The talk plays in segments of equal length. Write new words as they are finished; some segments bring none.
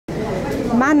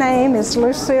My name is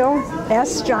Lucille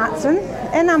S. Johnson,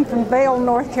 and I'm from Vail,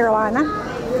 North Carolina.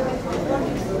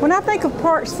 When I think of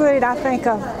Parks Food, I think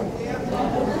of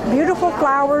beautiful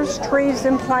flowers, trees,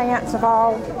 and plants of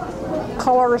all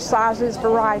colors, sizes,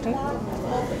 variety.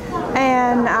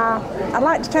 And I'd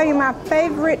like to tell you my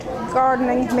favorite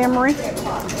gardening memory.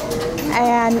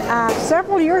 And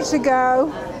several years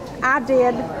ago, I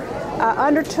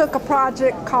undertook a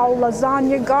project called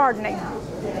Lasagna Gardening.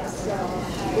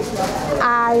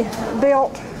 I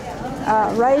built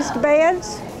raised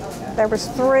beds. There was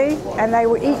 3, and they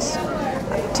were each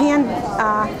 10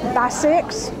 by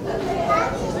 6.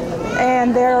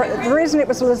 And the reason it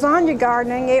was lasagna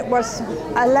gardening, it was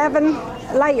 11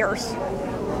 layers.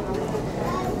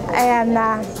 And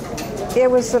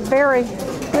it was a very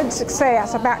good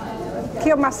success. I about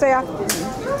killed myself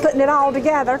putting it all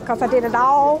together because I did it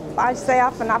all by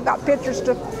myself, and I've got pictures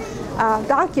to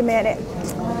document it.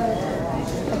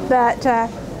 But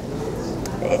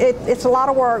it's a lot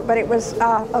of work, but it was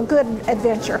a good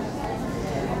adventure.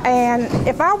 And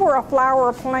if I were a flower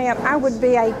or plant, I would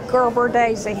be a Gerber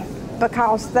daisy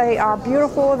because they are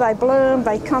beautiful, they bloom,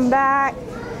 they come back,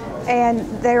 and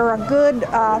they're a good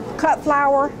cut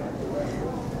flower.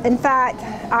 In fact,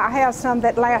 I have some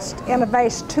that last in a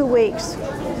vase 2 weeks.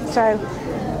 So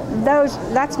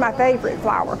that's my favorite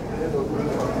flower.